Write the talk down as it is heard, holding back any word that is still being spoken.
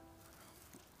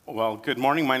Well, good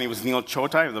morning. My name is Neil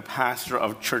Chotai. I'm the pastor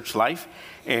of Church Life,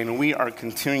 and we are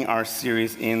continuing our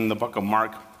series in the book of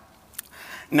Mark.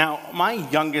 Now, my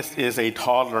youngest is a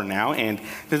toddler now, and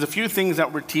there's a few things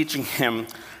that we're teaching him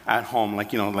at home, like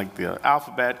the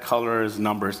alphabet, colors,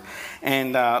 numbers.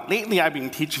 And lately, I've been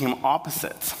teaching him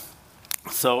opposites.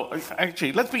 So,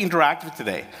 actually, let's be interactive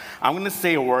today. I'm going to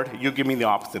say a word. You give me the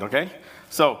opposite, okay?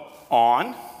 So,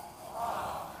 on,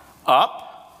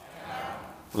 up,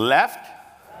 left,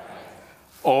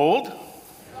 old,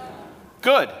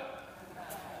 good.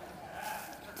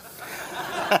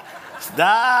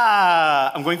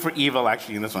 I'm going for evil,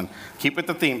 actually, in this one. Keep with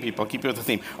the theme, people. Keep with the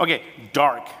theme. Okay,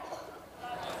 dark.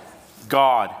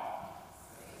 God.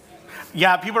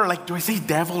 Yeah, people are like, do I say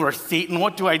devil or Satan?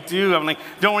 What do I do? I'm like,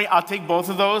 don't worry, I'll take both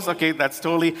of those. Okay, that's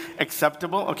totally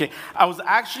acceptable. Okay, I was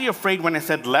actually afraid when I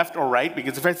said left or right,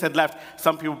 because if I said left,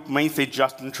 some people may say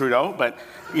Justin Trudeau, but,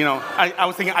 I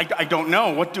was thinking, I don't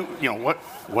know. What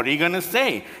are you going to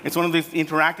say? It's one of these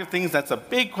interactive things that's a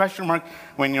big question mark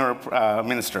when you're a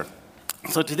minister.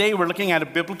 So today we're looking at a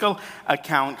biblical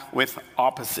account with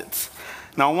opposites.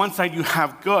 Now, on one side you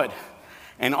have good,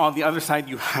 and on the other side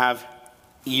you have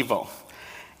evil.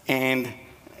 And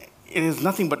it is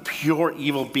nothing but pure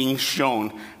evil being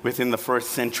shown within the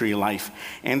first century life.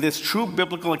 And this true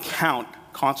biblical account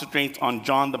concentrates on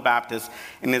John the Baptist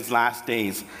in his last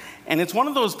days. And it's one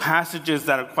of those passages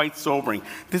that are quite sobering.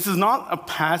 This is not a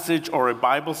passage or a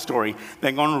Bible story that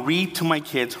I'm going to read to my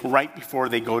kids right before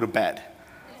they go to bed.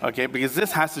 Okay, because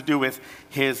this has to do with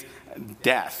his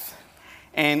death.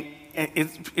 And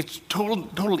it's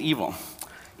total evil.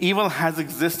 Evil has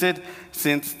existed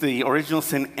since the original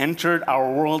sin entered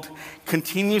our world,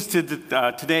 continues to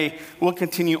today, will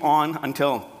continue on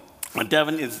until the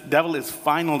devil is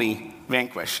finally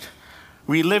vanquished.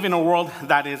 We live in a world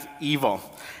that is evil,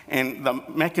 and the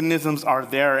mechanisms are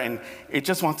there, and it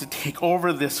just wants to take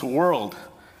over this world,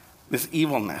 this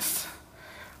evilness.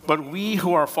 But we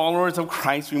who are followers of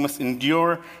Christ, we must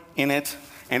endure in it.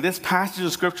 In this passage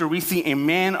of Scripture, we see a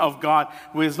man of God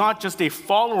who is not just a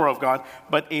follower of God,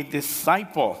 but a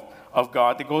disciple of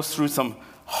God that goes through some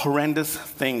horrendous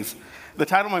things. The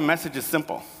title of my message is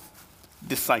simple: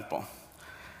 Disciple.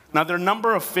 Now, there are a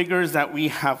number of figures that we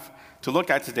have to look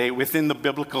at today within the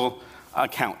biblical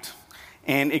account.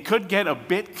 And it could get a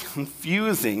bit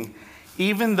confusing,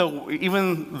 even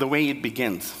the way it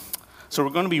begins. So we're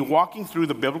going to be walking through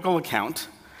the biblical account,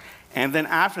 and then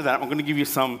after that, I'm going to give you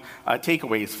some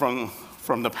takeaways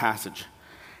from the passage.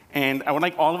 And I would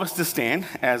like all of us to stand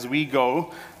as we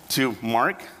go to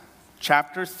Mark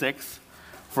chapter 6,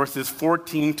 verses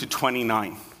 14 to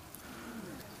 29.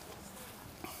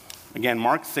 Again,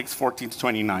 Mark 6, 14 to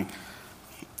 29.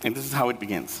 And this is how it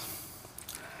begins.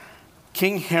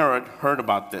 King Herod heard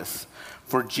about this,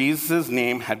 for Jesus'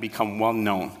 name had become well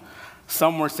known.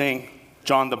 Some were saying,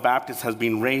 John the Baptist has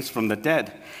been raised from the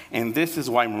dead, and this is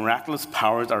why miraculous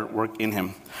powers are at work in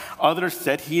him. Others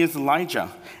said he is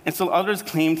Elijah, and still others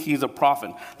claimed he is a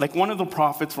prophet, like one of the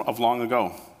prophets of long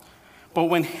ago. But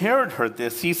when Herod heard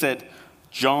this, he said,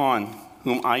 John,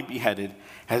 whom I beheaded,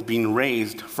 has been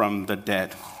raised from the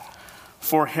dead.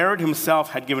 For Herod himself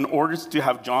had given orders to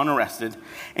have John arrested,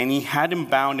 and he had him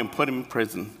bound and put him in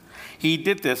prison. He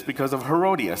did this because of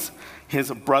Herodias,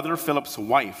 his brother Philip's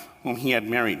wife, whom he had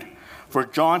married. For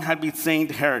John had been saying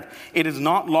to Herod, it is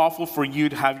not lawful for you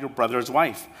to have your brother's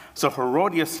wife. So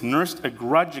Herodias nursed a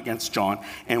grudge against John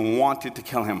and wanted to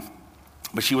kill him.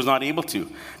 But she was not able to,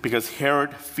 because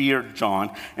Herod feared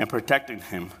John and protected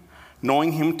him,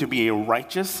 knowing him to be a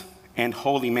righteous and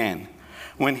holy man.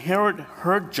 When Herod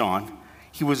heard John,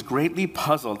 he was greatly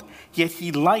puzzled, yet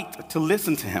he liked to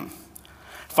listen to him.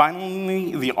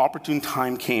 Finally, the opportune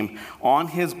time came. On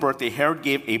his birthday, Herod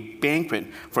gave a banquet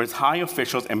for his high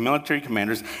officials and military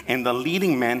commanders and the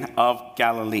leading men of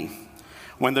Galilee.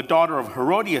 When the daughter of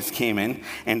Herodias came in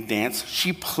and danced,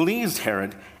 she pleased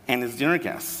Herod and his dinner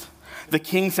guests. The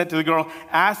king said to the girl,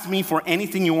 ask me for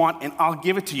anything you want and I'll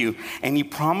give it to you. And he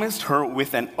promised her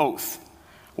with an oath,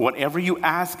 whatever you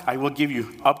ask, I will give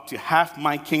you, up to half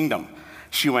my kingdom.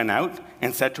 She went out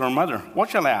and said to her mother,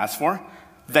 what shall I ask for?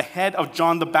 The head of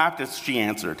John the Baptist, she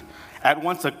answered. At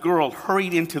once a girl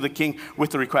hurried into the king with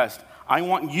the request, I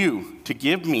want you to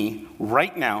give me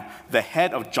right now the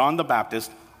head of John the Baptist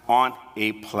on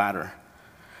a platter.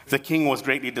 The king was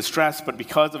greatly distressed, but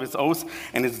because of his oaths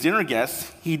and his dinner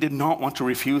guests, he did not want to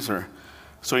refuse her.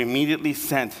 So he immediately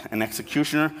sent an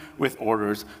executioner with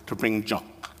orders to bring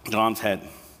John's head.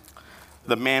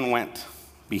 The man went,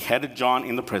 beheaded John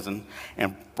in the prison,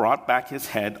 and brought back his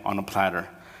head on a platter.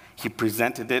 He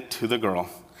presented it to the girl,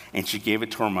 and she gave it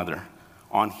to her mother.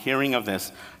 On hearing of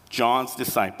this, John's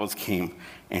disciples came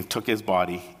and took his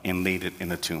body and laid it in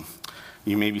the tomb.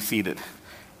 You may be seated.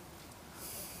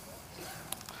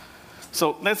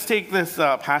 So let's take this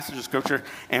passage of Scripture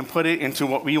and put it into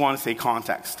what we want to say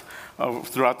context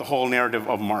throughout the whole narrative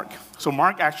of Mark. So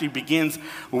Mark actually begins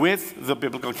with the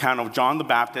biblical account of John the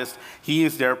Baptist. He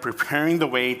is there preparing the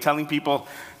way, telling people,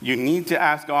 you need to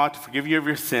ask God to forgive you of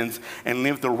your sins and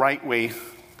live the right way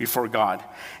before God.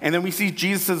 And then we see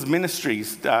Jesus'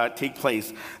 ministries take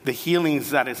place, the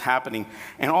healings that is happening,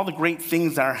 and all the great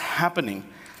things that are happening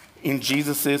in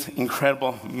Jesus'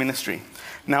 incredible ministry.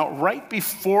 Now, right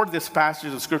before this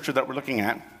passage of Scripture that we're looking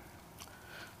at,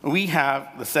 we have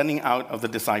the sending out of the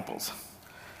disciples.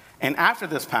 And after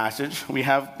this passage, we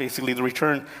have basically the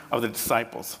return of the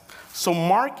disciples. So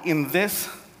Mark, in this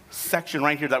section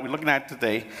right here that we're looking at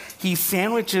today, he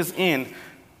sandwiches in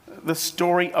the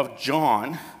story of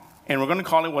John, and we're going to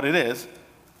call it what it is,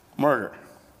 murder.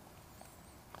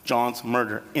 John's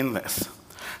murder in this.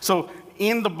 So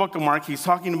in the book of Mark, he's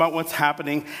talking about what's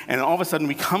happening, and all of a sudden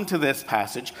we come to this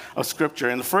passage of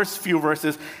Scripture. In the first few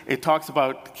verses, it talks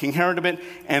about King Herod a bit,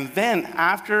 and then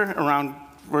after around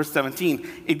verse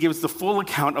 17, it gives the full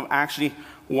account of actually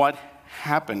what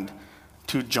happened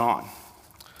to John.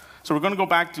 So we're going to go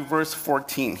back to verse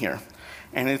 14 here,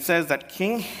 and it says that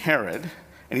King Herod,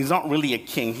 and he's not really a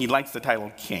king, he likes the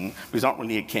title king, but he's not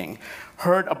really a king,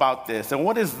 heard about this. And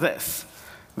what is this?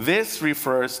 This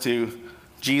refers to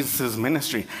Jesus'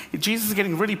 ministry. Jesus is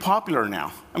getting really popular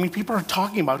now. I mean, people are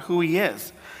talking about who he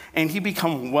is, and he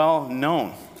become well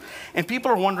known. And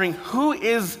people are wondering, who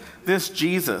is this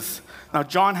Jesus? Now,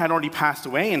 John had already passed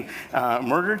away and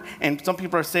murdered, and some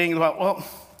people are saying, well,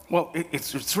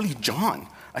 it's really John.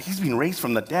 He's been raised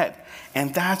from the dead,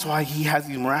 and that's why he has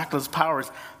these miraculous powers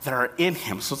that are in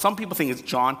him. So some people think it's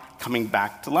John coming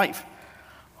back to life.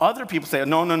 Other people say,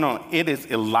 no, it is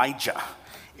Elijah.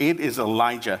 It is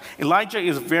Elijah. Elijah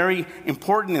is very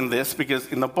important in this because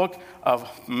in the book of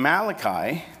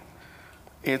Malachi,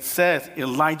 it says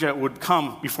Elijah would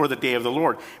come before the day of the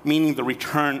Lord, meaning the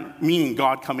return, meaning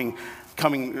God coming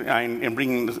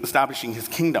and establishing his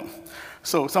kingdom.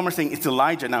 So some are saying it's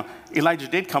Elijah. Now, Elijah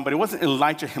did come, but it wasn't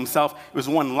Elijah himself. It was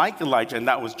one like Elijah, and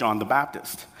that was John the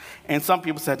Baptist. And some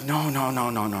people said, no.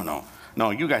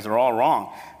 No, you guys are all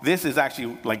wrong. This is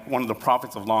actually like one of the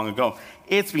prophets of long ago.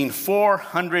 It's been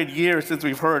 400 years since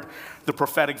we've heard the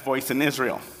prophetic voice in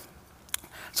Israel.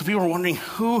 So people are wondering,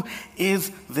 who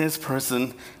is this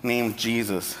person named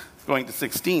Jesus? Going to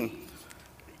 16.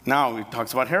 Now it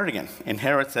talks about Herod again. And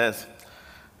Herod says,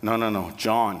 no,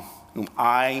 John, whom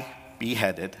I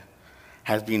beheaded,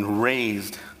 has been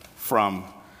raised from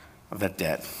the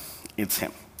dead. It's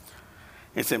him.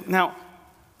 Now,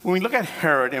 when we look at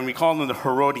Herod, and we call them the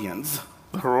Herodians,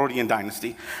 the Herodian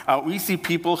dynasty, we see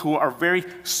people who are very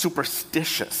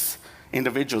superstitious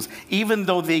individuals, even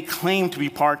though they claim to be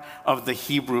part of the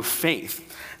Hebrew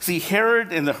faith. See,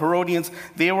 Herod and the Herodians,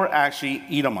 they were actually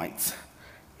Edomites.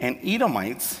 And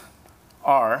Edomites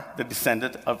are the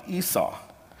descendant of Esau.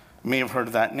 You may have heard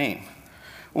of that name.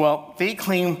 Well, they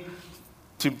claim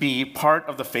to be part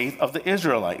of the faith of the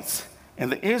Israelites.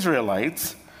 And the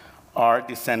Israelites are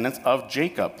descendants of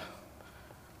Jacob,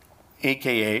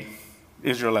 a.k.a.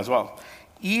 Israel as well.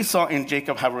 Esau and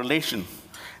Jacob have a relation.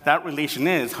 That relation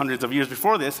is, hundreds of years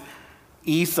before this,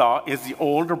 Esau is the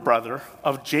older brother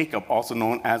of Jacob, also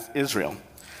known as Israel.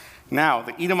 Now,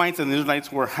 the Edomites and the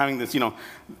Israelites were having this,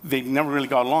 they never really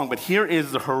got along, but here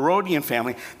is the Herodian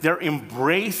family. They're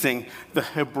embracing the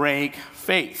Hebraic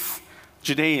faith,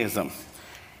 Judaism.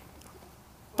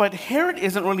 But Herod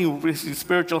isn't really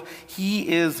spiritual. He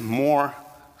is more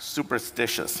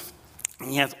superstitious.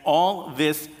 He has all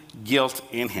this guilt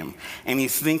in him. And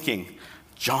he's thinking,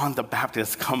 John the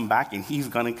Baptist come back and he's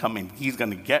going to come and he's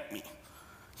going to get me.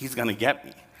 He's going to get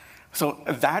me. So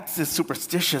that's the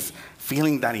superstitious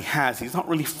feeling that he has. He's not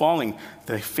really following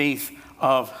the faith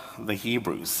of the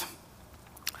Hebrews.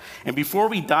 And before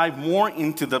we dive more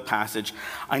into the passage,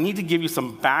 I need to give you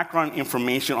some background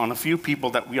information on a few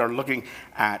people that we are looking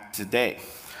at today.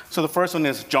 So the first one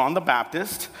is John the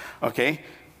Baptist, okay?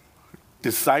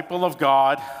 Disciple of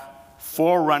God,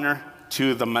 forerunner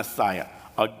to the Messiah,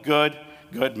 a good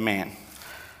man.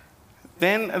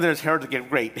 Then there's Herod the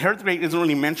Great. Herod the Great isn't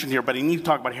really mentioned here, but I need to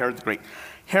talk about Herod the Great.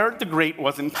 Herod the Great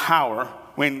was in power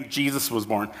when Jesus was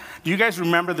born. Do you guys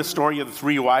remember the story of the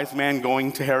 3 wise men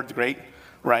going to Herod the Great?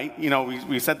 Right?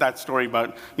 We said that story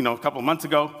about, a couple of months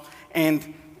ago.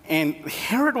 And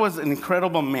Herod was an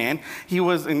incredible man. He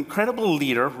was an incredible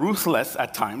leader, ruthless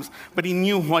at times, but he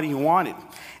knew what he wanted.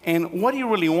 And what he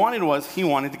really wanted was he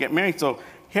wanted to get married. So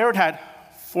Herod had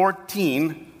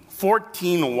 14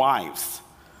 wives.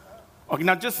 Okay,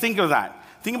 now just think of that.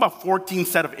 Think about 14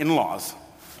 set of in-laws.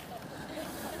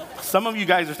 Some of you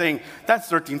guys are saying, that's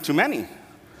 13 too many.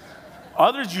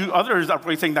 Others are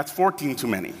probably saying that's 14 too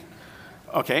many.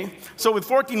 Okay? So with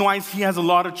 14 wives, he has a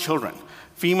lot of children,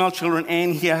 female children,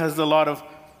 and he has a lot of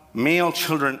male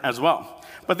children as well.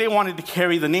 But they wanted to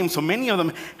carry the name, so many of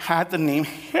them had the name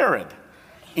Herod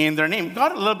in their name.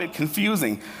 Got a little bit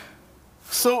confusing.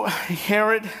 So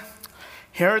Herod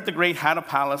the Great had a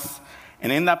palace,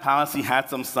 and in that palace he had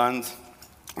some sons.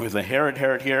 With a Herod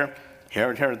here,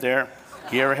 Herod there,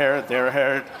 here Herod, there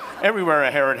Herod, everywhere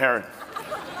a Herod.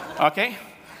 Okay?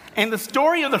 And the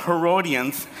story of the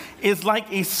Herodians is like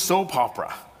a soap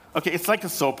opera. Okay, it's like a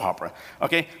soap opera.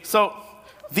 Okay, so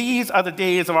these are the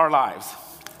days of our lives.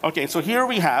 Okay, so here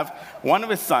we have one of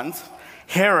his sons,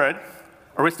 Herod,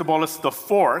 Aristobulus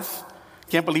IV.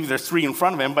 Can't believe there's 3 in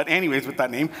front of him, but anyways, with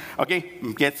that name, okay,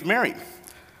 gets married.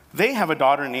 They have a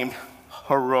daughter named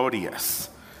Herodias.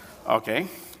 Okay,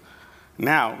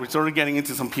 now we're sort of getting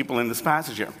into some people in this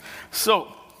passage here.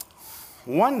 So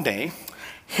one day,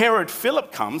 Herod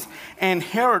Philip comes, and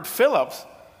Herod Philip,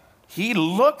 he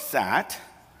looks at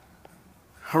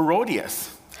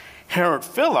Herodias. Herod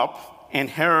Philip and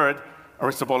Herod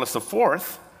Aristobulus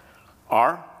IV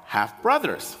are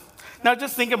half-brothers. Now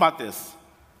just think about this.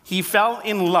 He fell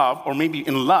in love, or maybe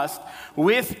in lust,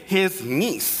 with his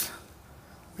niece.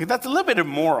 Okay, that's a little bit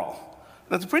immoral.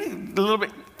 Let's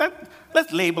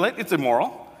label it. It's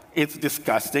immoral. It's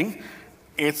disgusting.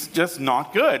 It's just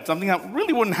not good. Something that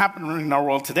really wouldn't happen in our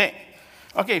world today.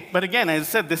 Okay, but again, as I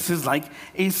said, this is like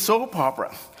a soap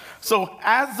opera. So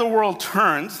as the world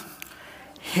turns,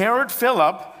 Herod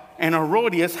Philip and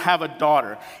Herodias have a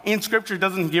daughter. In Scripture, it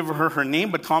doesn't give her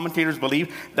name, but commentators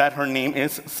believe that her name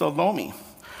is Salome.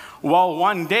 Well,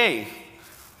 one day,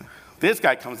 this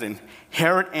guy comes in,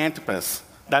 Herod Antipas.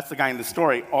 That's the guy in the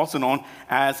story, also known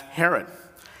as Herod.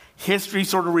 History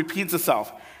sort of repeats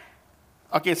itself.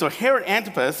 Okay, so Herod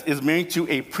Antipas is married to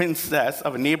a princess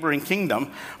of a neighboring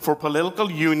kingdom for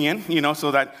political union,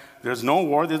 so that there's no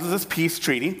war, there's this peace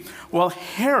treaty. Well,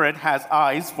 Herod has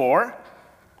eyes for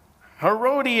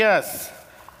Herodias.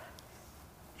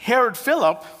 Herod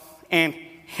Philip and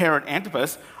Herod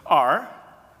Antipas are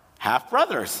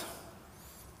half-brothers.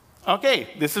 Okay,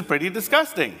 this is pretty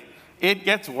disgusting. It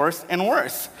gets worse and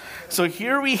worse. So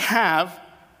here we have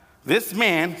this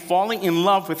man falling in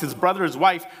love with his brother's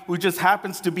wife, who just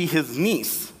happens to be his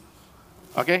niece.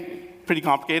 Okay, pretty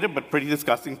complicated, but pretty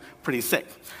disgusting, pretty sick.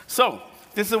 So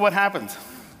this is what happens.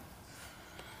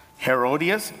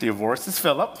 Herodias divorces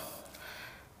Philip.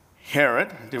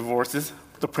 Herod divorces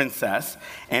the princess,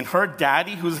 and her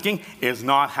daddy, who's the king, is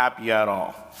not happy at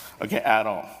all. Okay, at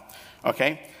all.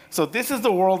 Okay? So this is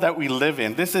the world that we live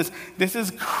in. This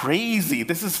is crazy.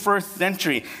 This is first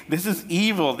century. This is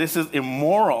evil. This is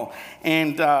immoral.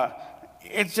 And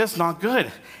it's just not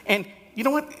good. And you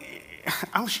know what?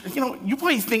 You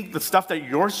probably think the stuff that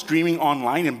you're streaming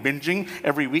online and binging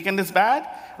every weekend is bad,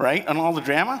 right? And all the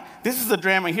drama. This is the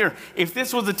drama here. If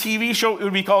this was a TV show, it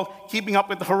would be called Keeping Up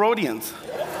with the Herodians.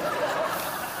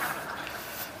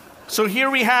 So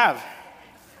here we have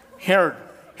Herod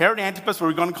Antipas,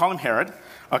 we're going to call him Herod.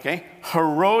 Okay,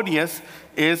 Herodias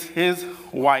is his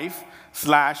wife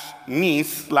 /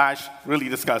 niece / really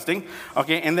disgusting.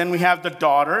 Okay, and then we have the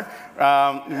daughter.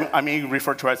 I may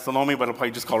refer to her as Salome, but I'll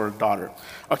probably just call her daughter.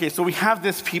 Okay, so we have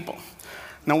this people.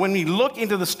 Now, when we look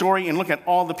into the story and look at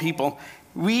all the people,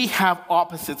 we have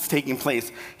opposites taking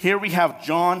place. Here we have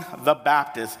John the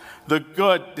Baptist, the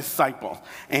good disciple.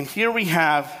 And here we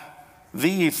have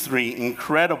these 3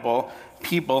 incredible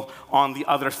people on the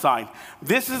other side.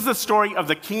 This is the story of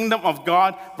the kingdom of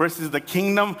God versus the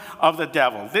kingdom of the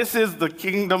devil. This is the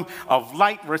kingdom of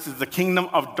light versus the kingdom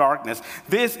of darkness.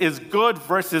 This is good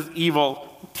versus evil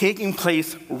taking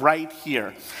place right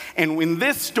here. And in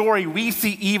this story, we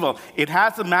see evil. It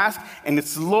has a mask, and it's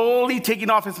slowly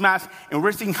taking off its mask, and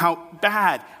we're seeing how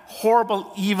bad,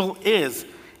 horrible evil is.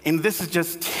 And this is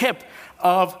just tip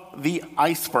of the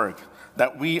iceberg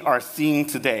that we are seeing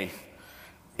today.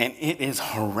 And it is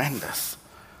horrendous.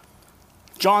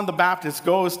 John the Baptist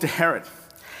goes to Herod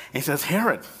and he says,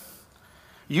 Herod,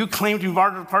 you claim to be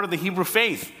part of the Hebrew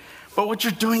faith, but what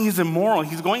you're doing is immoral.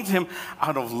 He's going to him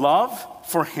out of love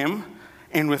for him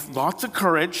and with lots of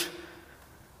courage.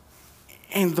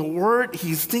 And the word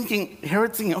he's thinking,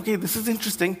 Herod's thinking, okay, this is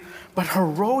interesting, but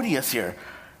Herodias here,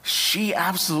 she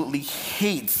absolutely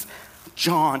hates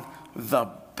John the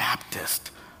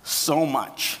Baptist so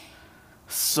much.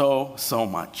 So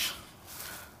much.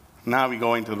 Now we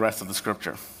go into the rest of the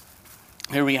scripture.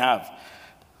 Here we have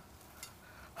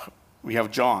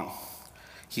John.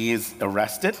 He is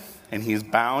arrested, and he's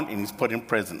bound, and he's put in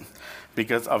prison.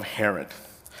 because of Herod.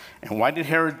 And why did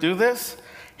Herod do this?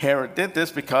 Herod did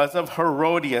this because of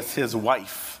Herodias, his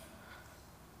wife.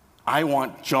 I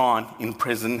want John in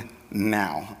prison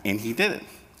now. And he did it.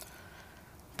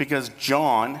 Because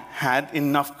John had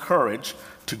enough courage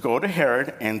to go to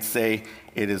Herod and say,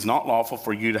 it is not lawful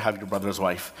for you to have your brother's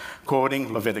wife,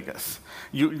 quoting Leviticus.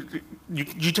 You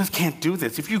just can't do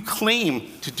this. If you claim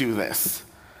to do this,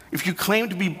 if you claim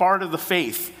to be part of the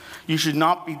faith, you should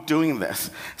not be doing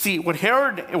this. See, what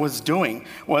Herod was doing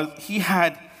was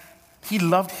he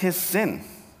loved his sin.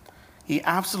 He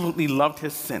absolutely loved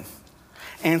his sin.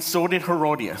 And so did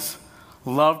Herodias,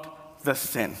 loved the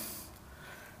sin.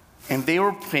 And they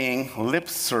were paying lip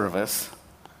service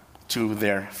to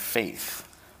their faith.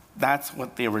 That's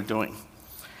what they were doing.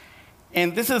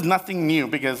 And this is nothing new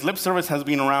because lip service has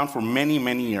been around for many,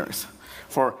 many years,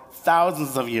 for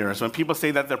thousands of years, when people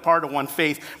say that they're part of one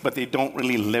faith, but they don't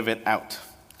really live it out.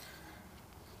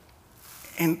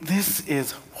 And this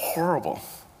is horrible,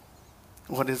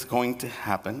 what is going to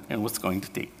happen and what's going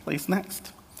to take place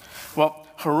next. Well,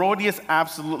 Herodias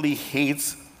absolutely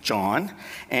hates John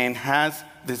and has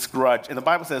this grudge. And the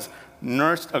Bible says,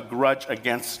 nursed a grudge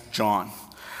against John.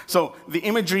 So the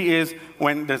imagery is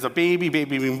when there's a baby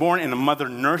being born, and a mother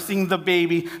nursing the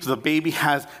baby, so the baby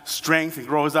has strength and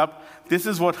grows up. This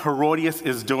is what Herodias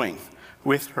is doing.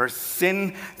 With her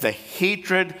sin, the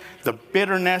hatred, the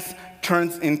bitterness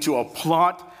turns into a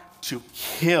plot to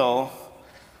kill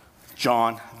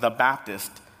John the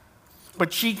Baptist.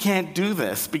 But she can't do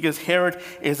this because Herod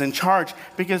is in charge,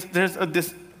 because there's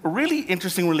this really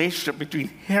interesting relationship between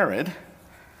Herod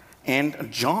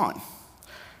and John.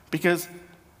 Because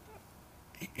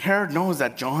Herod knows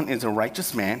that John is a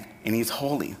righteous man and he's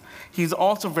holy. He's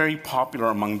also very popular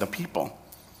among the people.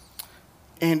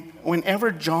 And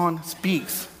whenever John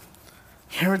speaks,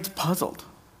 Herod's puzzled.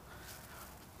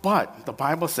 But the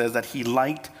Bible says that he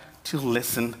liked to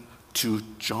listen to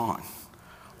John.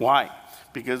 Why?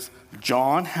 Because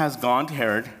John has gone to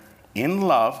Herod in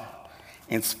love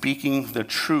and speaking the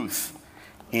truth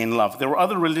in love. There were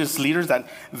other religious leaders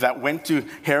that went to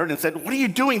Herod and said, what are you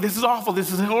doing? This is awful.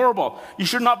 This is horrible. You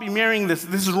should not be marrying this.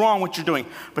 This is wrong what you're doing.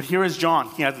 But here is John.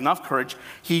 He has enough courage.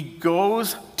 He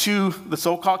goes to the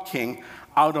so-called king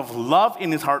out of love in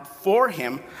his heart for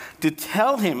him to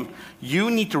tell him,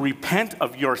 you need to repent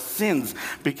of your sins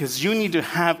because you need to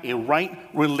have a right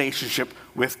relationship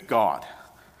with God.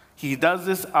 He does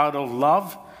this out of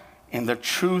love, and the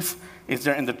truth is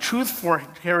there. And the truth for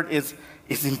Herod is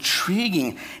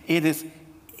intriguing. It is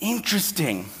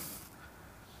interesting.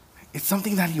 It's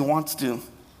something that he wants to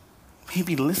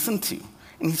maybe listen to.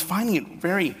 And he's finding it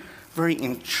very, very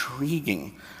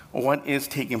intriguing what is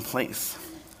taking place.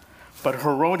 But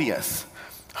Herodias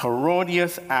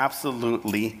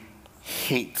absolutely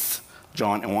hates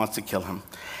John and wants to kill him.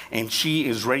 And she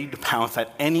is ready to pounce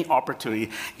at any opportunity.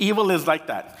 Evil is like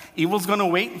that. Evil's going to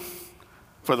wait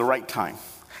for the right time.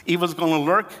 Evil's going to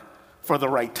lurk for the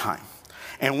right time.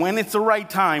 And when it's the right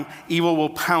time, evil will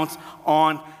pounce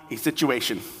on a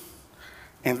situation.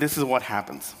 And this is what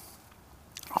happens.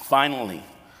 Finally,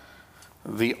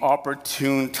 the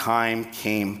opportune time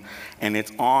came, and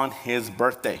it's on his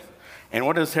birthday. And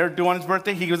what does Herod do on his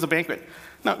birthday? He gives a banquet.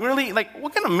 Now, really,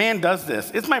 what kind of man does this?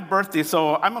 It's my birthday,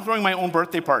 so I'm throwing my own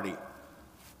birthday party.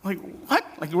 What?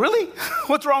 Really?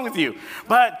 What's wrong with you?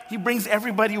 But he brings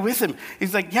everybody with him.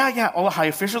 He's like, yeah, all the high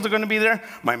officials are going to be there.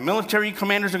 My military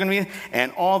commanders are going to be there.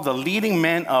 And all the leading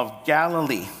men of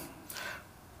Galilee.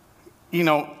 You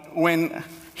know, when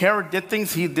Herod did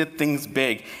things, he did things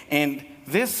big. And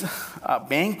this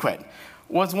banquet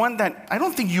was one that I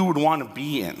don't think you would want to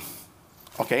be in.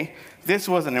 Okay? This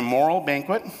was an immoral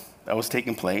banquet that was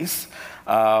taking place.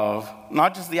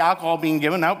 Not just the alcohol being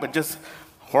given out, but just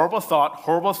horrible thought,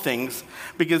 horrible things,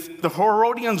 because the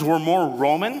Herodians were more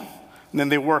Roman than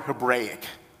they were Hebraic.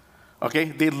 Okay?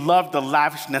 They loved the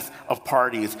lavishness of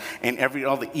parties and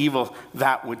all the evil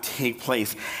that would take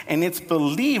place. And it's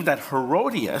believed that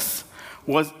Herodias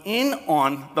was in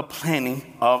on the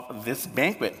planning of this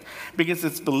banquet, because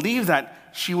it's believed that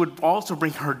she would also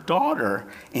bring her daughter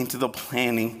into the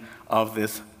planning of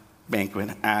this banquet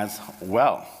as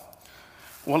well.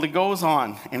 Well, it goes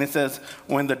on, and it says,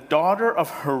 when the daughter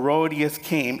of Herodias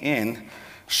came in,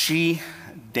 she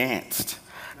danced.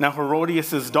 Now,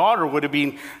 Herodias' daughter would have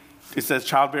been, it says,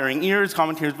 childbearing years.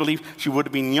 Commentators believe she would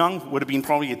have been young, would have been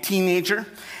probably a teenager.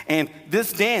 And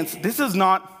this dance, this is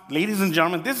not, ladies and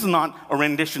gentlemen, this is not a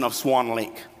rendition of Swan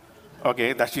Lake,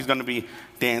 okay, that she's going to be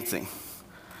dancing.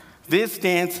 This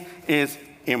dance is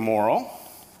immoral,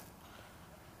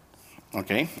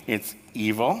 okay, it's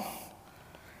evil,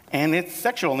 and it's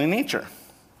sexual in nature.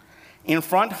 In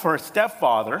front of her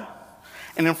stepfather,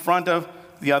 and in front of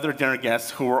the other dinner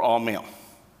guests who were all male.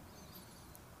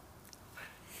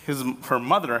 Her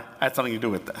mother had something to do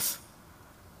with this.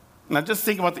 Now just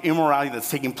think about the immorality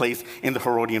that's taking place in the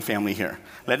Herodian family here.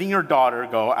 Letting your daughter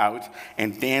go out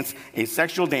and dance a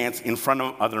sexual dance in front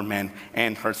of other men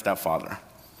and her stepfather.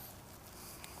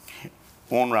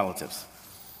 Own relatives.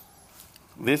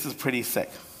 This is pretty sick.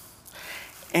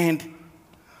 And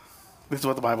this is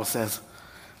what the Bible says.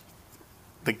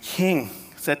 The king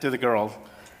said to the girl,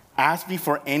 ask me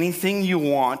for anything you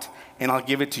want and I'll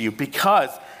give it to you, because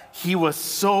he was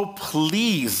so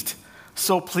pleased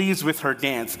with her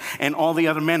dance. And all the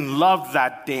other men loved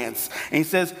that dance. And he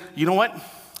says, you know what?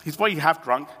 He's probably half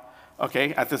drunk,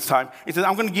 okay, at this time. He says,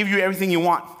 I'm going to give you everything you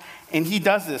want. And he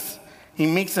does this.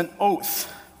 He makes an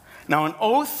oath. Now, an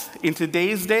oath in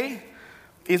today's day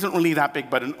isn't really that big,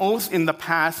 but an oath in the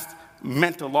past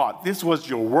meant a lot. This was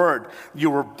your word.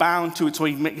 You were bound to it. So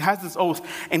he has this oath,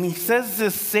 and he says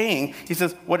this saying, he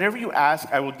says, whatever you ask,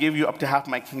 I will give you up to half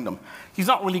my kingdom. He's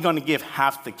not really going to give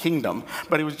half the kingdom,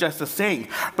 but it was just a saying.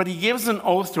 But he gives an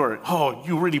oath to her. Oh,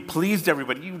 you really pleased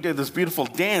everybody. You did this beautiful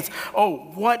dance. Oh,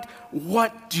 what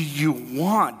do you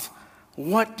want?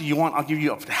 What do you want? I'll give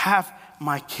you up to half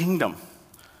my kingdom.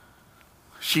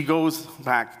 She goes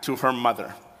back to her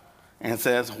mother and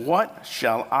says, what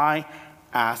shall I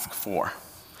ask for?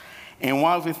 And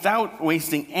without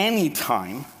wasting any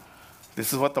time,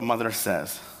 this is what the mother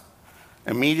says.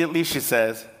 Immediately she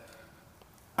says,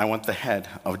 I want the head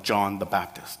of John the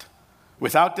Baptist.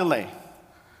 Without delay.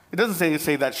 It doesn't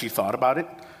say that she thought about it.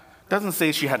 It doesn't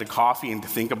say she had a coffee and to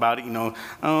think about it,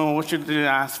 what should I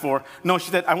ask for? No,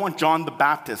 she said, I want John the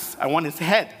Baptist. I want his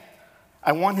head.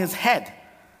 I want his head.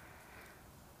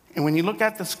 And when you look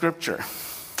at the scripture,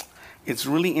 it's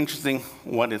really interesting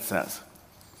what it says,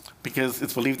 because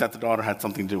it's believed that the daughter had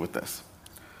something to do with this.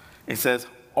 It says,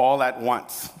 all at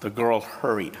once, the girl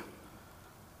hurried.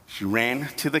 She ran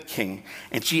to the king,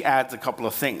 and she adds a couple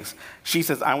of things. She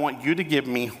says, I want you to give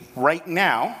me right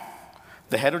now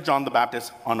the head of John the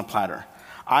Baptist on a platter.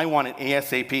 I want it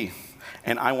ASAP,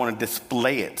 and I want to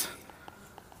display it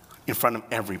in front of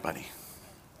everybody.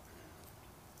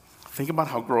 Think about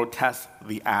how grotesque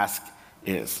the ask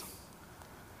is.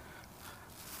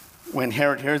 When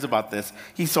Herod hears about this,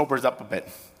 he sobers up a bit,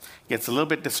 gets a little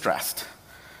bit distressed.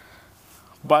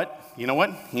 But you know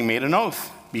what? He made an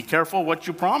oath. Be careful what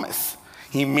you promise.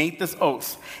 He made this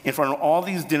oath in front of all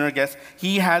these dinner guests.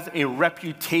 He has a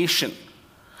reputation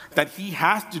that he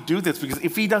has to do this, because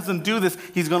if he doesn't do this,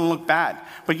 he's going to look bad.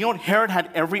 But you know what? Herod had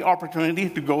every opportunity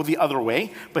to go the other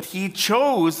way, but he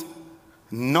chose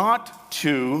not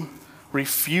to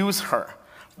refuse her,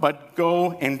 but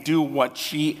go and do what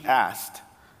she asked.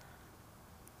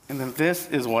 And then this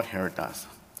is what Herod does.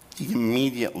 He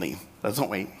immediately, doesn't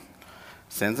wait,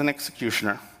 sends an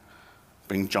executioner,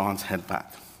 bring John's head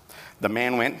back. The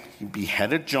man went, he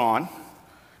beheaded John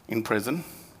in prison,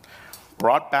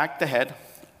 brought back the head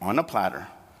on a platter.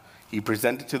 He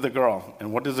presented it to the girl.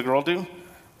 And what does the girl do?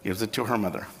 Gives it to her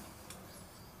mother.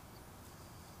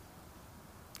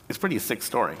 It's a pretty sick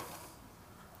story.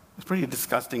 It's a pretty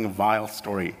disgusting, vile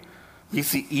story. We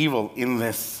see evil in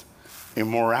this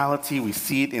immorality. We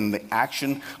see it in the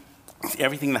action,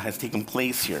 everything that has taken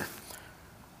place here.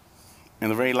 In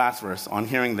the very last verse, on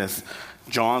hearing this,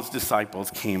 John's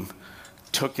disciples came,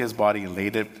 took his body,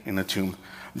 laid it in a tomb.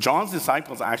 John's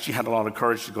disciples actually had a lot of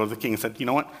courage to go to the king and said, you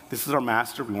know what? This is our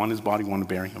master. We want his body. We want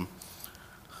to bury him.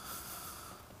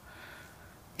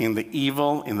 In the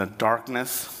evil, in the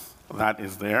darkness that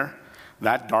is there,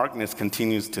 that darkness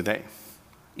continues today.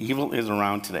 Evil is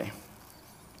around today.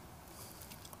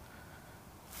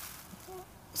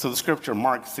 So the scripture,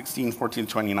 Mark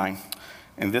 16:14-29.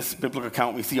 In this biblical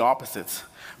account, we see opposites.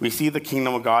 We see the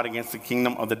kingdom of God against the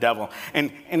kingdom of the devil.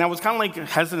 And I was kind of like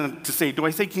hesitant to say, do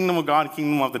I say kingdom of God,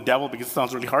 kingdom of the devil, because it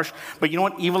sounds really harsh. But you know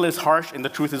what? Evil is harsh and the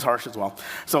truth is harsh as well.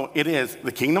 So it is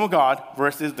the kingdom of God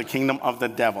versus the kingdom of the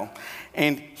devil.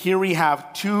 And here we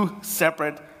have two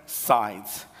separate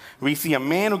sides. We see a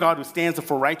man of God who stands up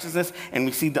for righteousness, and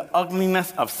we see the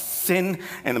ugliness of sin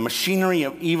and the machinery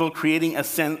of evil creating a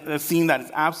scene that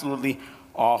is absolutely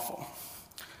awful.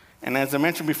 And as I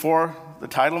mentioned before, the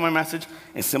title of my message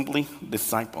is simply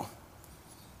Disciple.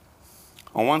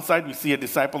 On one side, we see a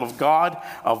disciple of God,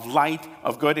 of light,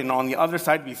 of good, and on the other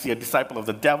side, we see a disciple of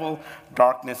the devil,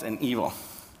 darkness, and evil.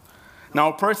 Now,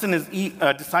 a person is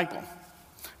a disciple,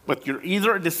 but you're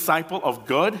either a disciple of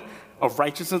good, of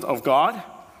righteousness, of God,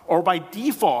 or by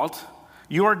default,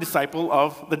 you're a disciple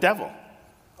of the devil,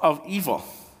 of evil,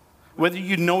 whether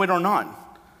you know it or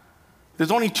not.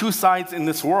 There's only two sides in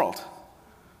this world.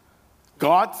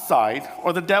 God's side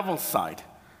or the devil's side.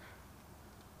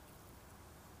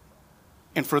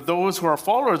 And for those who are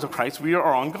followers of Christ, we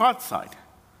are on God's side.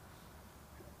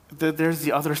 There's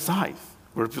the other side,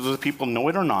 where whether people know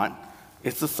it or not,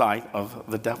 it's the side of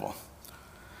the devil.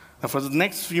 Now, for the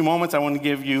next few moments, I want to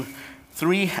give you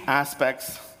 3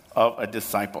 aspects of a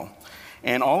disciple.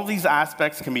 And all of these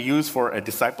aspects can be used for a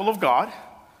disciple of God,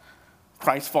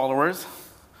 Christ followers,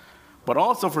 but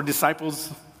also for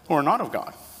disciples who are not of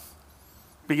God.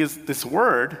 Because this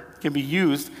word can be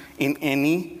used in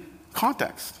any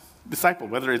context. Disciple,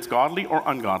 whether it's godly or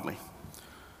ungodly.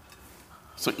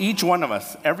 So each one of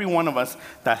us, every one of us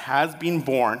that has been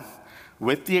born,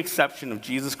 with the exception of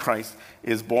Jesus Christ,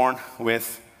 is born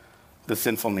with the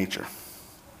sinful nature.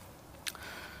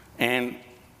 And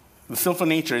the sinful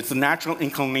nature, it's a natural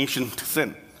inclination to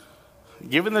sin.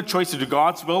 Given the choice to do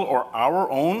God's will or our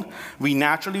own, we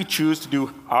naturally choose to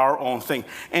do our own thing.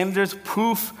 And there's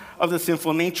proof of the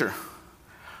sinful nature.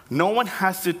 No one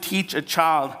has to teach a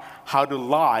child how to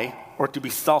lie or to be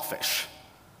selfish,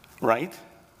 right?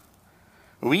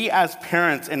 We as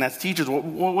parents and as teachers,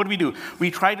 what do? We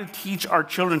try to teach our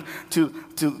children to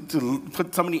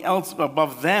put somebody else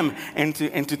above them and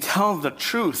to tell the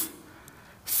truth.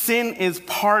 Sin is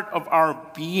part of our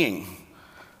being.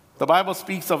 The Bible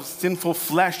speaks of sinful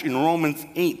flesh in Romans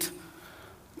 8.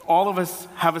 All of us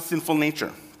have a sinful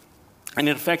nature, and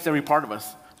it affects every part of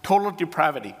us. Total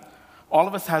depravity. All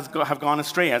of us have gone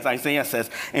astray, as Isaiah says,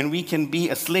 and we can be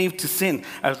a slave to sin,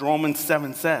 as Romans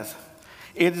 7 says.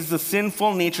 It is the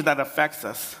sinful nature that affects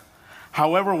us.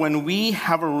 However, when we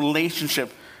have a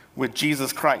relationship with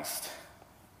Jesus Christ,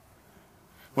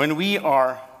 when we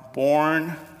are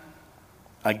born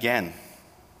again,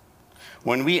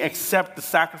 when we accept the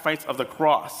sacrifice of the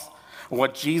cross,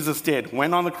 what Jesus did,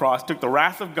 went on the cross, took the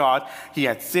wrath of God, he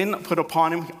had sin put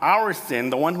upon him, our sin,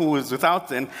 the one who was without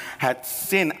sin, had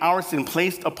sin, our sin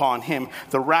placed upon him.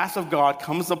 The wrath of God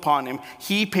comes upon him.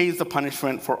 He pays the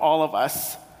punishment for all of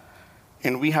us.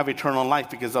 And we have eternal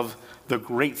life because of the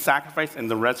great sacrifice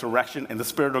and the resurrection and the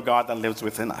Spirit of God that lives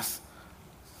within us.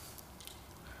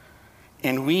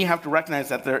 And we have to recognize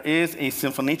that there is a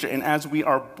sinful nature. And as we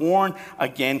are born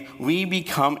again, we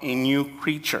become a new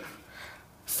creature.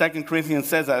 2 Corinthians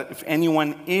says that if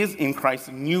anyone is in Christ,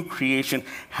 a new creation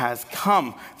has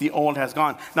come. The old has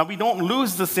gone. Now, we don't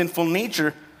lose the sinful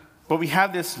nature, but we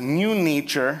have this new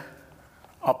nature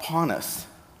upon us.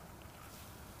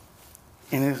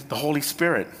 And the Holy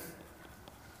Spirit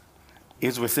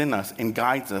is within us and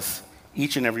guides us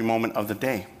each and every moment of the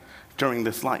day during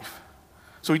this life.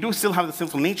 So we do still have the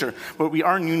sinful nature, but we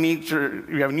are new nature.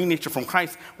 We have a new nature from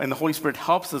Christ, and the Holy Spirit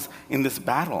helps us in this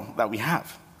battle that we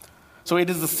have. So it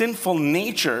is the sinful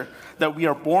nature that we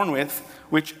are born with,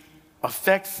 which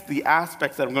affects the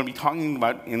aspects that I'm going to be talking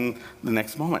about in the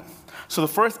next moment. So the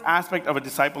first aspect of a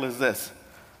disciple is this: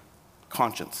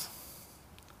 conscience.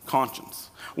 Conscience.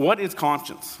 What is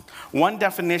conscience? One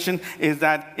definition is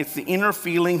that it's the inner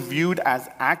feeling viewed as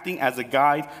acting as a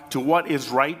guide to what is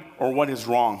right or what is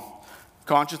wrong.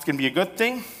 Conscience can be a good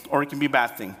thing or it can be a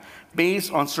bad thing,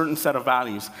 based on a certain set of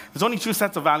values. There's only 2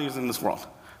 sets of values in this world: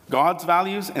 God's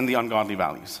values and the ungodly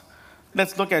values.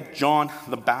 Let's look at John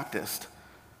the Baptist.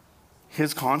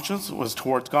 His conscience was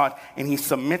towards God, and he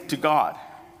submitted to God.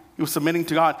 He was submitting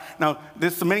to God. Now,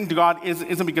 this submitting to God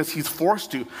isn't because he's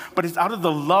forced to, but it's out of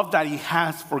the love that he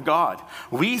has for God.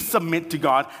 We submit to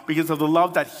God because of the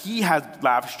love that he has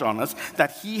lavished on us,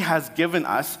 that he has given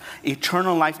us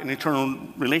eternal life and eternal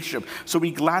relationship. So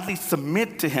we gladly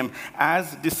submit to him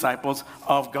as disciples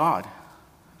of God,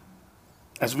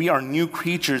 as we are new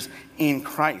creatures in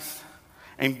Christ.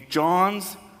 And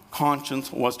John's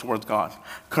conscience was towards God.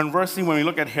 Conversely, when we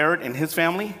look at Herod and his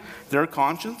family, their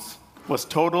conscience was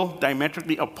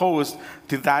diametrically opposed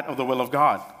to that of the will of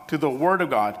God, to the Word of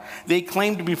God. They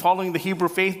claimed to be following the Hebrew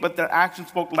faith, but their actions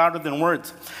spoke louder than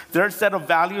words. Their set of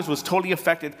values was totally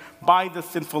affected by the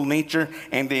sinful nature,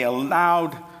 and they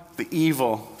allowed the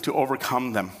evil to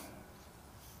overcome them.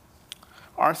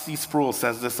 R.C. Sproul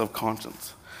says this of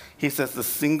conscience. He says the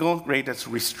single greatest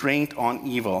restraint on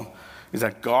evil is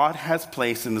that God has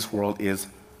placed in this world is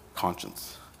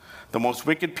conscience. The most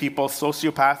wicked people,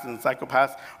 sociopaths and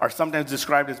psychopaths, are sometimes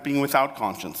described as being without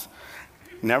conscience.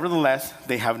 Nevertheless,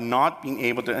 they have not been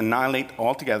able to annihilate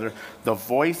altogether the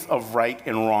voice of right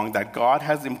and wrong that God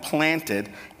has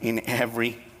implanted in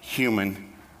every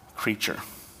human creature.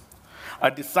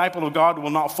 A disciple of God will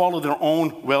not follow their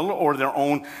own will or their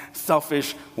own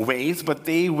selfish ways, but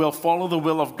they will follow the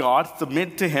will of God,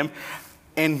 submit to him,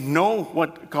 and know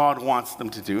what God wants them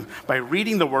to do by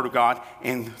reading the Word of God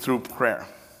and through prayer.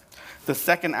 The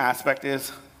second aspect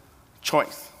is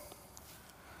choice.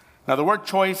 Now, the word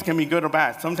choice can be good or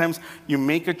bad. Sometimes you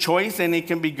make a choice and it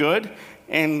can be good,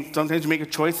 And sometimes you make a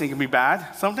choice and it can be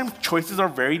bad. Sometimes choices are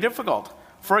very difficult.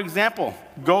 For example,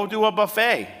 go to a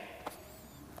buffet.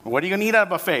 What are you going to eat at a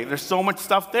buffet? There's so much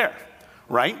stuff there,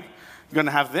 right? You're going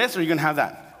to have this or you're going to have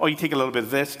that. Oh, you take a little bit of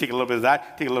this, take a little bit of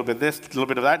that, take a little bit of this, a little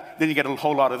bit of that, then you get a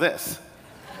whole lot of this,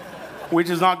 which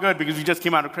is not good because we just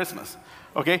came out of Christmas,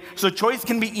 okay? So choice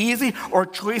can be easy or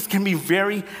choice can be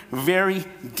very, very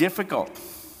difficult.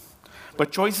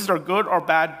 But choices are good or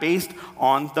bad based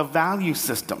on the value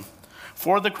system.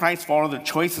 For the Christ follower, the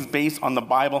choice is based on the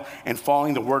Bible and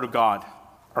following the Word of God,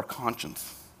 our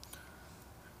conscience.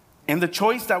 And the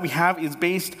choice that we have is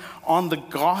based on the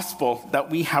gospel that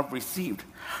we have received,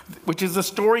 which is the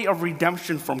story of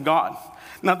redemption from God.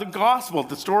 Now, the gospel,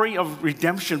 the story of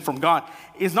redemption from God,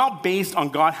 is not based on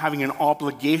God having an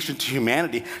obligation to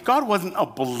humanity. God wasn't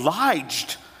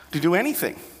obliged to do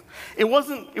anything. It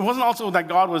wasn't also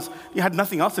that he had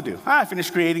nothing else to do. I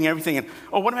finished creating everything, and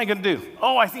what am I going to do?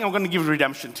 I think I'm going to give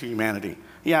redemption to humanity.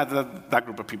 Yeah, that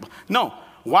group of people. No.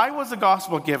 Why was the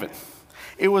gospel given?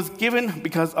 It was given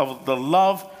because of the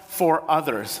love for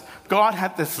others. God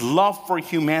had this love for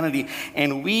humanity,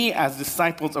 and we as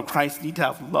disciples of Christ need to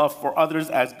have love for others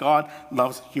as God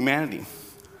loves humanity.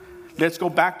 Let's go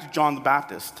back to John the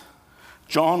Baptist.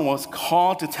 John was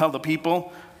called to tell the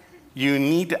people, you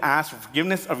need to ask for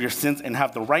forgiveness of your sins and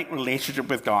have the right relationship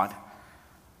with God.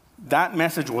 That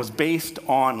message was based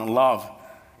on love.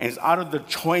 And it's out of the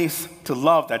choice to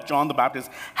love that John the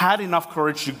Baptist had enough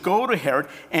courage to go to Herod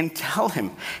and tell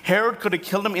him. Herod could have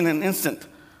killed him in an instant,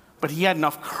 but he had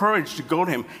enough courage to go to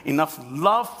him, enough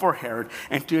love for Herod,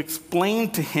 and to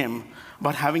explain to him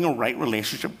about having a right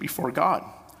relationship before God.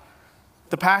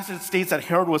 The passage states that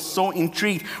Herod was so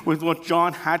intrigued with what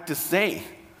John had to say.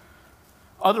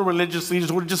 Other religious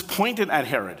leaders would have just pointed at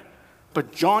Herod.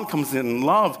 But John comes in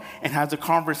love and has a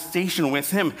conversation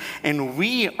with him. And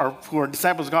we, who are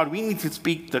disciples of God, we need to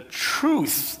speak the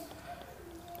truth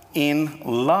in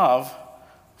love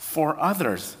for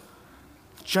others,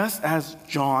 just as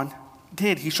John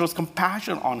did. He shows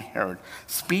compassion on Herod,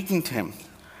 speaking to him.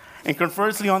 And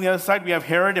conversely, on the other side, we have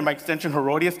Herod and by extension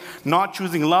Herodias, not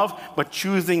choosing love, but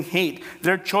choosing hate.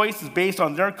 Their choice is based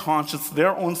on their conscience,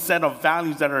 their own set of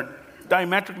values that are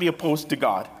diametrically opposed to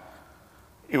God.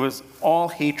 It was all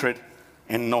hatred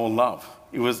and no love.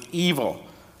 It was evil,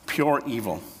 pure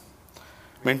evil.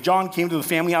 When John came to the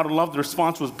family out of love, the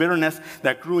response was bitterness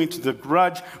that grew into the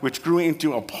grudge, which grew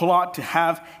into a plot to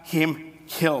have him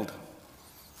killed.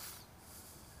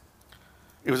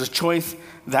 It was a choice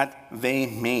that they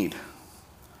made.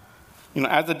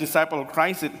 As a disciple of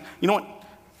Christ,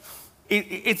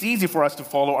 it's easy for us to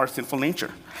follow our sinful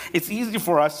nature. It's easy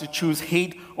for us to choose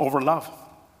hate over love.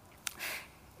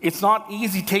 It's not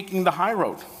easy taking the high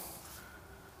road.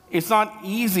 It's not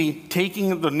easy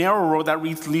taking the narrow road that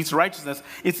leads to righteousness.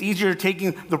 It's easier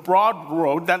taking the broad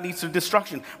road that leads to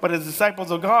destruction. But as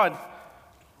disciples of God,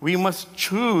 we must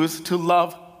choose to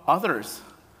love others.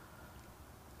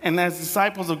 And as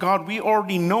disciples of God, we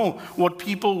already know what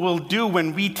people will do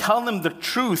when we tell them the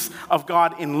truth of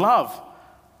God in love.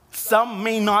 Some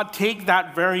may not take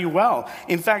that very well.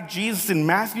 In fact, Jesus in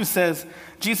Matthew says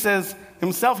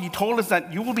himself, he told us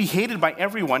that you will be hated by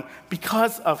everyone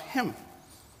because of him,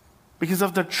 because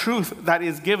of the truth that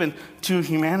is given to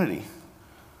humanity.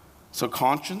 So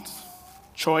conscience,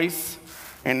 choice,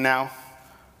 and now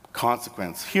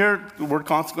consequence. Here, the word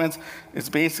consequence is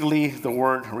basically the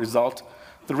word result.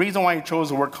 The reason why I chose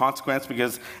the word consequence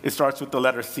because it starts with the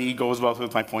letter C, goes well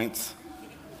with my points.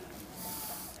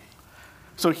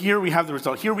 So here we have the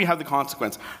result. Here we have the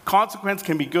consequence. Consequence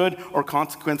can be good or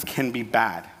consequence can be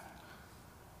bad.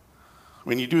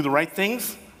 When you do the right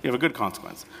things, you have a good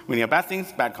consequence. When you have bad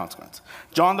things, bad consequence.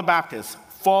 John the Baptist,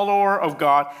 follower of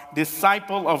God,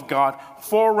 disciple of God,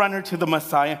 forerunner to the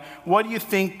Messiah, what do you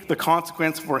think the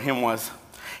consequence for him was?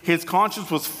 His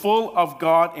conscience was full of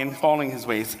God and following his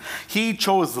ways. He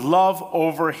chose love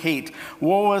over hate.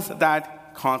 What was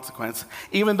that consequence?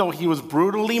 Even though he was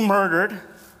brutally murdered,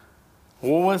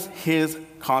 what was his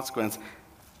consequence?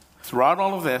 Throughout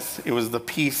all of this, it was the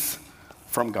peace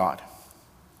from God.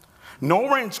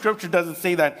 Nowhere in Scripture does it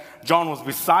say that John was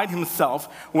beside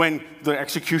himself when the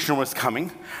executioner was coming.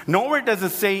 Nowhere does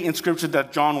it say in Scripture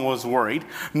that John was worried.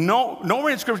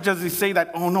 Nowhere in Scripture does it say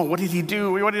that, oh no, what did he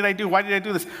do? What did I do? Why did I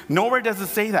do this? Nowhere does it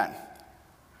say that.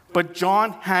 But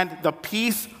John had the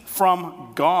peace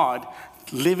from God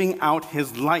living out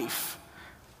his life.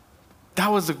 That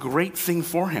was a great thing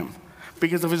for him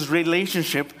because of his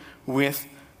relationship with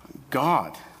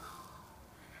God.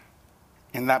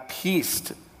 And that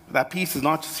peace is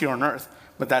not just here on earth,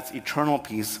 but that's eternal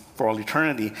peace for all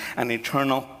eternity and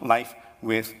eternal life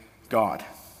with God.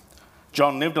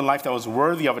 John lived a life that was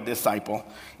worthy of a disciple.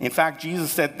 In fact,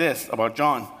 Jesus said this about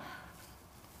John.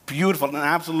 Beautiful and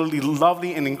absolutely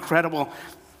lovely and incredible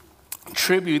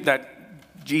tribute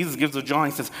that Jesus gives to John.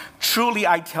 He says, "Truly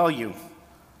I tell you,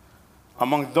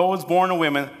 among those born of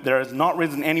women, there has not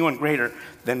risen anyone greater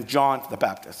than John the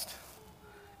Baptist."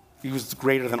 He was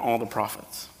greater than all the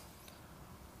prophets.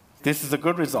 This is a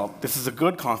good result. This is a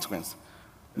good consequence.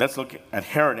 Let's look at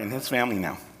Herod and his family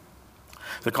now.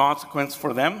 The consequence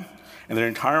for them and their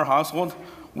entire household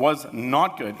was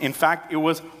not good. In fact, it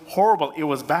was horrible. It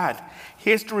was bad.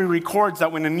 History records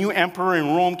that when a new emperor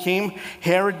in Rome came,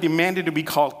 Herod demanded to be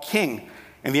called king.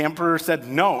 And the emperor said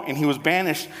no, and he was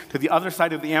banished to the other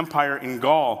side of the empire in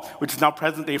Gaul, which is now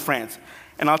present-day France.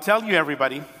 And I'll tell you,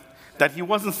 everybody, that he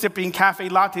wasn't sipping cafe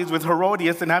lattes with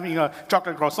Herodias and having a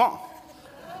chocolate croissant.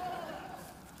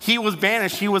 He was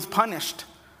banished. He was punished.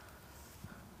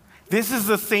 This is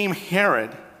the same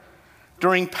Herod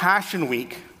during Passion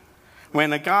Week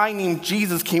when a guy named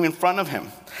Jesus came in front of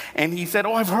him. And he said,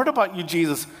 "Oh, I've heard about you,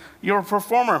 Jesus. You're a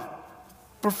performer.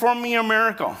 Perform me a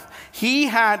miracle." He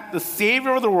had the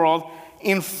Savior of the world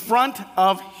in front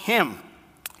of him.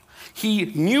 He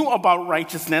knew about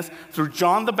righteousness through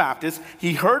John the Baptist.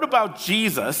 He heard about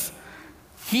Jesus.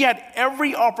 He had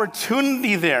every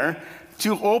opportunity there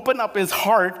to open up his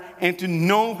heart and to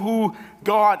know who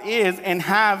God is and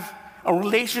have a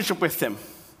relationship with him.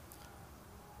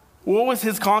 What was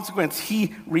his consequence?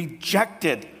 He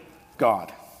rejected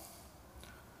God.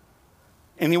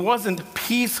 And it wasn't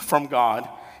peace from God,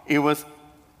 it was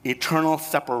eternal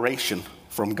separation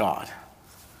from God.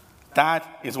 That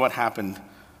is what happened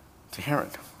to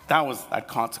Herod. That was that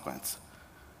consequence.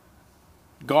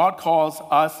 God calls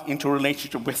us into a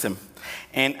relationship with him.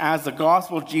 And as the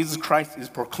gospel of Jesus Christ is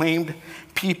proclaimed,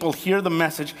 people hear the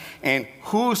message, and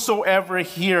whosoever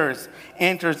hears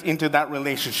enters into that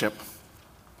relationship.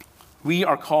 We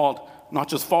are called not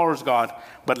just followers of God,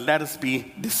 but let us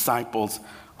be disciples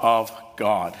of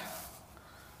God.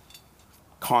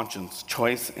 Conscience,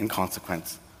 choice, and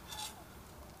consequence.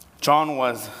 John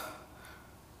was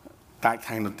that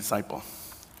kind of disciple.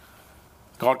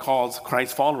 God calls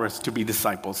Christ's followers to be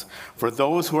disciples. For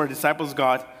those who are disciples of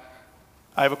God,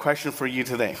 I have a question for you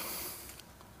today.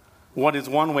 What is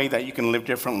one way that you can live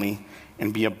differently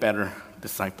and be a better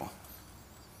disciple?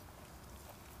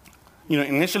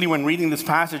 Initially when reading this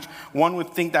passage, one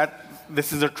would think that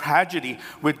this is a tragedy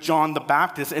with John the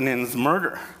Baptist and his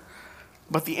murder.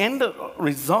 But the end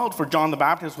result for John the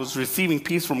Baptist was receiving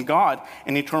peace from God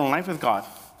and eternal life with God.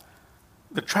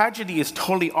 The tragedy is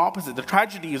totally opposite. The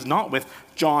tragedy is not with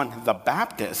John the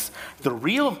Baptist. The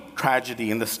real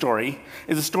tragedy in the story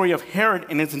is the story of Herod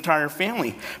and his entire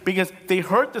family, because they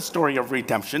heard the story of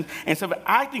redemption, and instead of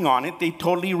acting on it, they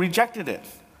totally rejected it.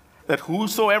 That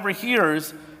whosoever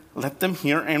hears, let them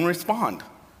hear and respond.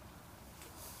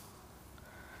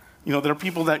 There are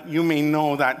people that you may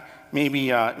know that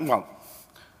maybe,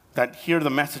 that hear the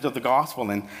message of the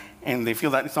gospel and they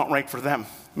feel that it's not right for them.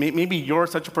 Maybe you're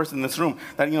such a person in this room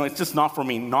that, it's just not for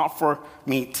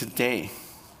me today.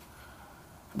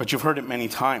 But you've heard it many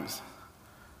times.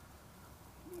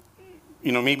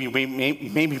 Maybe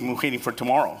waiting for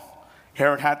tomorrow.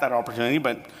 Herod had that opportunity,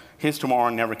 but his tomorrow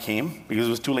never came because it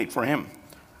was too late for him.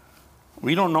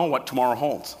 We don't know what tomorrow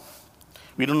holds.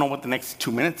 We don't know what the next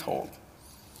 2 minutes hold.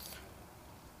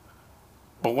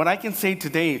 But what I can say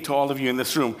today to all of you in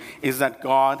this room is that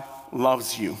God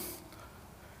loves you.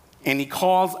 And he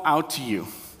calls out to you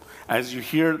as you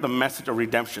hear the message of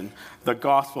redemption, the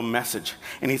gospel message.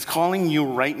 And he's calling you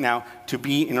right now to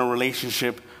be in a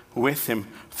relationship with him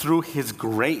through his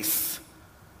grace,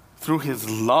 through his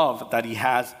love that he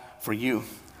has for you.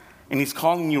 And he's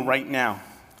calling you right now.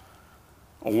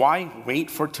 Why wait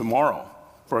for tomorrow,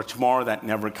 for a tomorrow that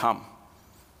never comes?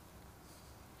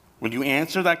 Will you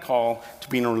answer that call to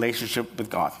be in a relationship with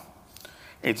God?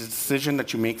 It's a decision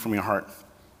that you make from your heart.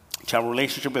 To have a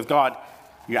relationship with God,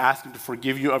 you ask him to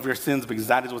forgive you of your sins because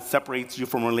that is what separates you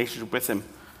from a relationship with him.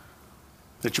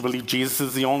 That you believe Jesus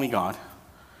is the only God,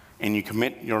 and you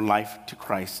commit your life to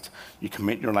Christ. You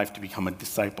commit your life to become a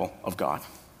disciple of God.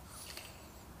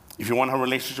 If you want to have a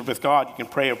relationship with God, you can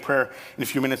pray a prayer in a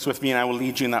few minutes with me, and I will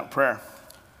lead you in that prayer.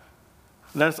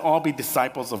 Let us all be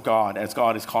disciples of God as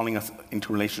God is calling us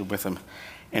into relationship with him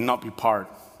and not be part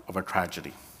of a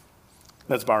tragedy.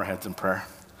 Let's bow our heads in prayer.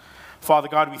 Father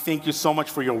God, we thank you so much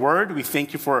for your word. We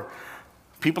thank you for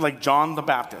people like John the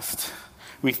Baptist.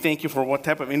 We thank you for what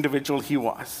type of individual he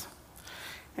was.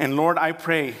 And Lord, I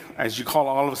pray as you call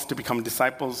all of us to become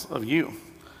disciples of you,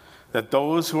 that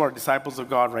those who are disciples of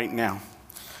God right now,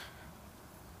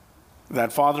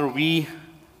 that Father, we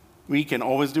can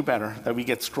always do better, that we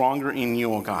get stronger in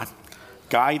you, oh God.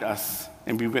 guide us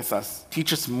and be with us.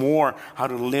 Teach us more how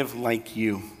to live like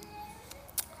you.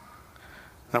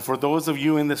 Now, for those of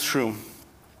you in this room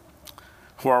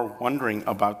who are wondering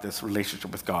about this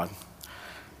relationship with God,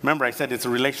 remember I said it's a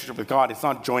relationship with God. It's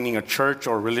not joining a church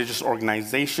or a religious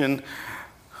organization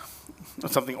or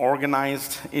something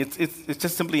organized. It's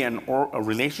just simply a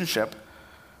relationship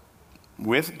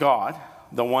with God,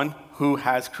 the one who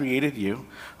has created you,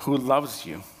 who loves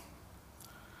you.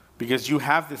 Because you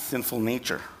have this sinful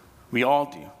nature. We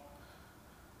all do.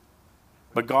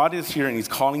 But God is here and he's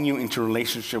calling you into a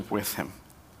relationship with him.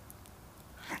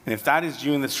 And if that is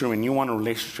you in this room and you want a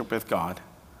relationship with God,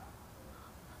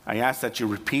 I ask that you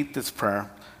repeat this prayer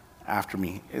after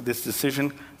me. This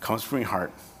decision comes from your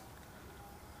heart.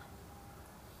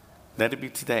 Let it be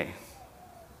today.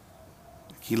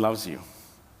 He loves you.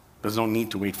 There's no need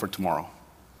to wait for tomorrow.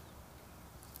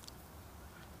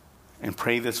 And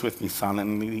pray this with me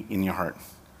silently in your heart.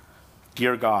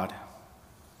 Dear God,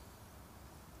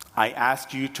 I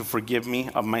ask you to forgive me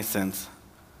of my sins.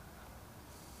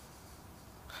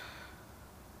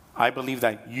 I believe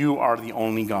that you are the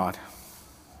only God,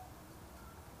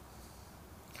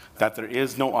 that there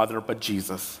is no other but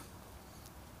Jesus.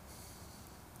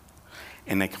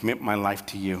 And I commit my life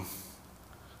to you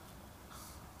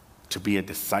to be a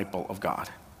disciple of God.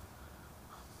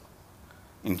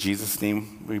 In Jesus'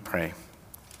 name we pray.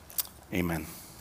 Amen.